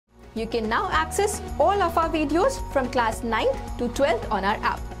You can now access all of our videos from class 9th to 12th on our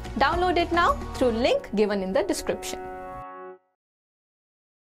app. Download it now through link given in the description.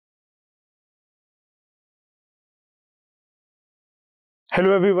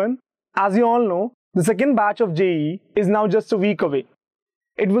 Hello everyone. As you all know, the second batch of JEE is now just a week away.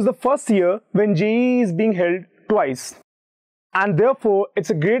 It was the first year when JEE is being held twice. And therefore, it's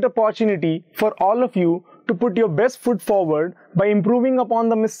a great opportunity for all of you to put your best foot forward by improving upon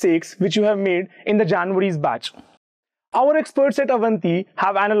the mistakes which you have made in the January's batch. Our experts at Avanti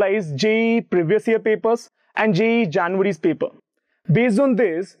have analyzed JEE previous year papers and JEE January's paper. Based on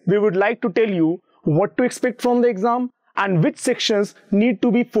this, we would like to tell you what to expect from the exam and which sections need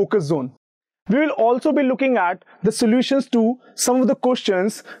to be focused on. We will also be looking at the solutions to some of the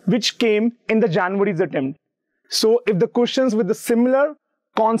questions which came in the January's attempt. So if the questions with the similar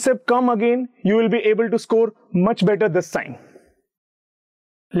concept come again, you will be able to score much better this time.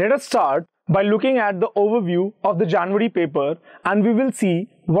 Let us start by looking at the overview of the January paper, and we will see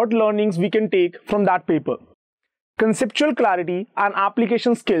what learnings we can take from that paper. Conceptual clarity and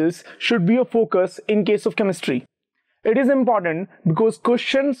application skills should be a focus in case of chemistry. It is important because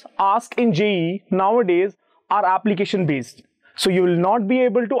questions asked in JEE nowadays are application based. So you will not be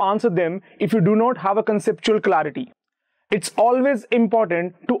able to answer them if you do not have a conceptual clarity. It's always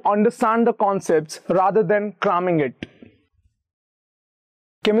important to understand the concepts rather than cramming it.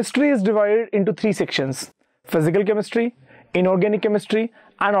 Chemistry is divided into three sections: physical chemistry, inorganic chemistry,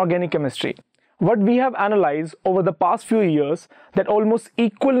 and organic chemistry. What we have analyzed over the past few years that almost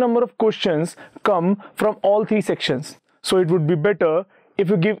equal number of questions come from all three sections. So it would be better if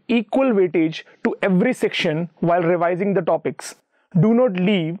you give equal weightage to every section while revising the topics. Do not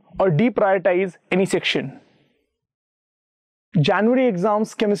leave or deprioritize any section. January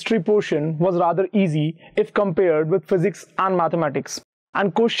exam's chemistry portion was rather easy if compared with physics and mathematics,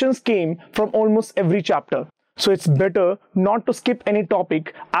 and questions came from almost every chapter. So it's better not to skip any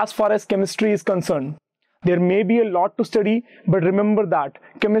topic as far as chemistry is concerned. There may be a lot to study, but remember that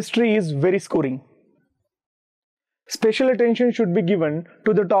chemistry is very scoring. Special attention should be given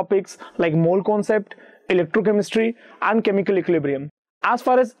to the topics like mole concept, electrochemistry, and chemical equilibrium. As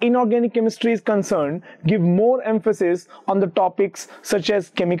far as inorganic chemistry is concerned, give more emphasis on the topics such as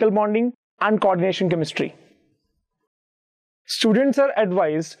chemical bonding and coordination chemistry. Students are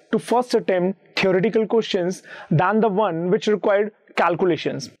advised to first attempt theoretical questions than the one which required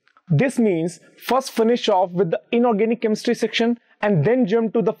calculations. This means first finish off with the inorganic chemistry section and then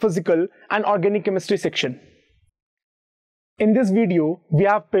jump to the physical and organic chemistry section. In this video, we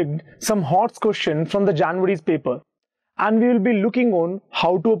have picked some HOTS questions from the January's paper, and we will be looking on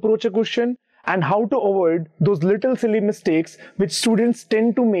how to approach a question and how to avoid those little silly mistakes which students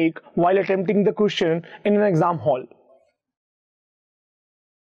tend to make while attempting the question in an exam hall.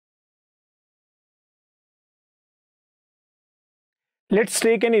 Let's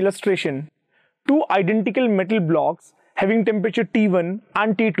take an illustration. Two identical metal blocks having temperature T1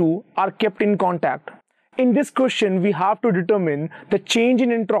 and T2 are kept in contact. In this question, we have to determine the change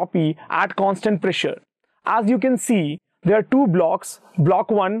in entropy at constant pressure. As you can see, there are two blocks, block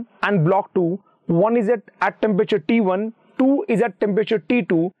 1 and block 2. One is at temperature T1, 2 is at temperature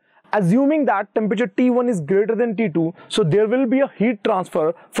T2. Assuming that temperature T1 is greater than T2, so there will be a heat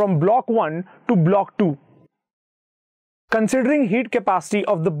transfer from block 1 to block 2. Considering heat capacity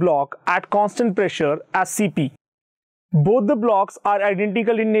of the block at constant pressure as Cp. Both the blocks are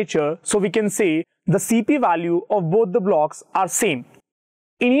identical in nature, so we can say the Cp value of both the blocks are same.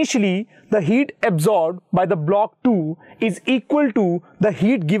 Initially, the heat absorbed by the block 2 is equal to the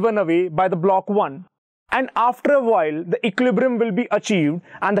heat given away by the block 1. And after a while, the equilibrium will be achieved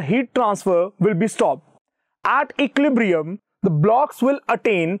and the heat transfer will be stopped. At equilibrium, the blocks will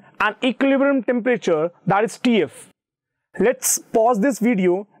attain an equilibrium temperature, that is Tf. Let's pause this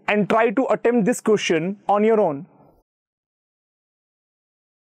video and try to attempt this question on your own.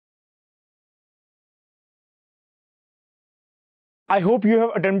 I hope you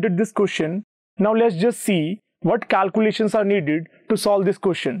have attempted this question. Now let's just see what calculations are needed to solve this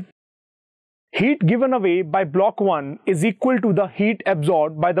question. Heat given away by block 1 is equal to the heat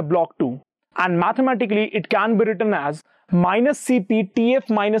absorbed by the block 2. And mathematically it can be written as minus Cp Tf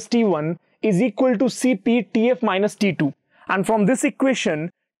minus T1 is equal to Cp Tf minus T2. And from this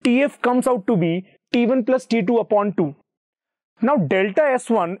equation, Tf comes out to be T1 plus T2 upon 2. Now delta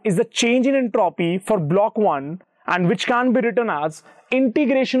S1 is the change in entropy for block 1, and which can be written as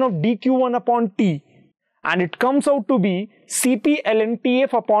integration of dq1 upon t, and it comes out to be Cp ln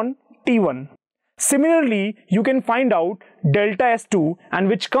Tf upon T1. Similarly, you can find out delta S2, and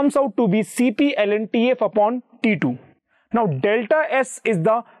which comes out to be Cp ln Tf upon T2. Now delta S is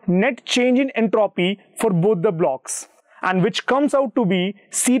the net change in entropy for both the blocks, and which comes out to be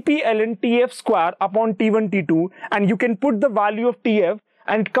Cp ln Tf square upon T1 T2, and you can put the value of Tf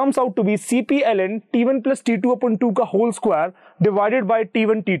and it comes out to be Cp ln T1 plus T2 upon 2 ka whole square divided by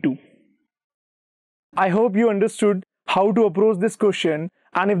T1 T2. I hope you understood how to approach this question,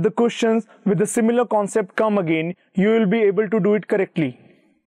 and if the questions with a similar concept come again, you will be able to do it correctly.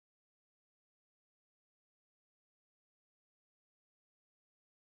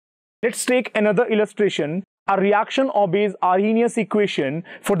 Let's take another illustration. A reaction obeys Arrhenius equation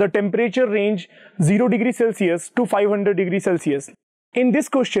for the temperature range 0 degree Celsius to 500 degree Celsius. In this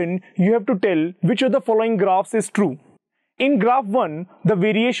question, you have to tell which of the following graphs is true. In graph 1, the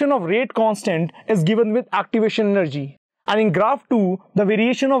variation of rate constant is given with activation energy. And in graph 2, the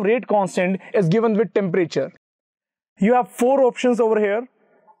variation of rate constant is given with temperature. You have 4 options over here.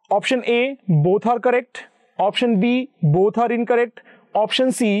 Option A, both are correct. Option B, both are incorrect.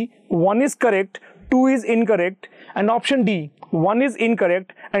 Option C, 1 is correct, 2 is incorrect. And option D, 1 is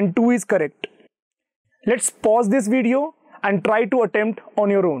incorrect and 2 is correct. Let's pause this video and try to attempt on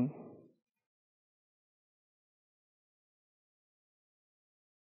your own.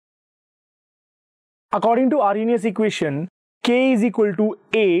 According to Arrhenius equation, K is equal to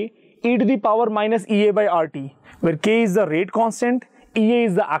A e to the power minus Ea by RT, where K is the rate constant, Ea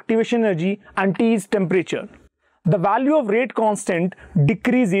is the activation energy and T is temperature. The value of rate constant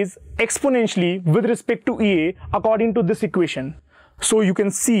decreases exponentially with respect to Ea according to this equation. So you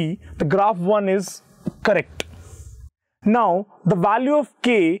can see the graph 1 is correct. Now the value of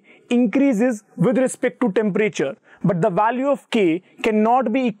K increases with respect to temperature, but the value of K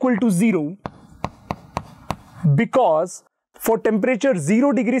cannot be equal to 0 because for temperature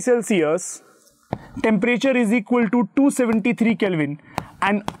 0 degree Celsius, temperature is equal to 273 Kelvin,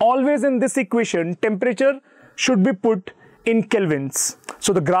 and always in this equation temperature should be put in kelvins.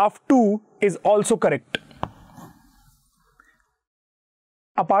 So the graph 2 is also correct.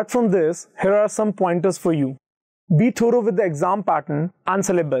 Apart from this, here are some pointers for you. Be thorough with the exam pattern and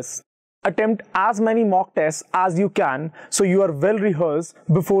syllabus. Attempt as many mock tests as you can so you are well rehearsed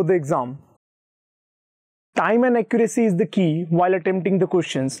before the exam. Time and accuracy is the key while attempting the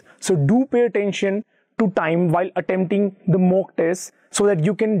questions. So do pay attention to time while attempting the mock tests so that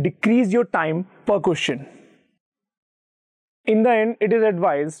you can decrease your time per question. In the end, it is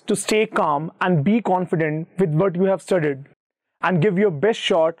advised to stay calm and be confident with what you have studied and give your best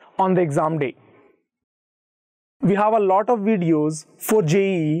shot on the exam day. We have a lot of videos for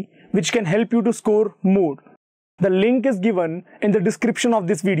JEE which can help you to score more. The link is given in the description of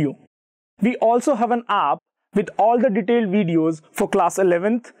this video. We also have an app with all the detailed videos for class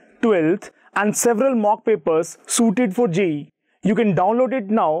 11th, 12th and several mock papers suited for JEE. You can download it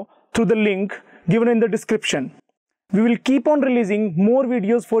now through the link given in the description. We will keep on releasing more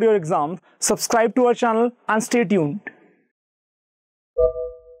videos for your exams. Subscribe to our channel and stay tuned.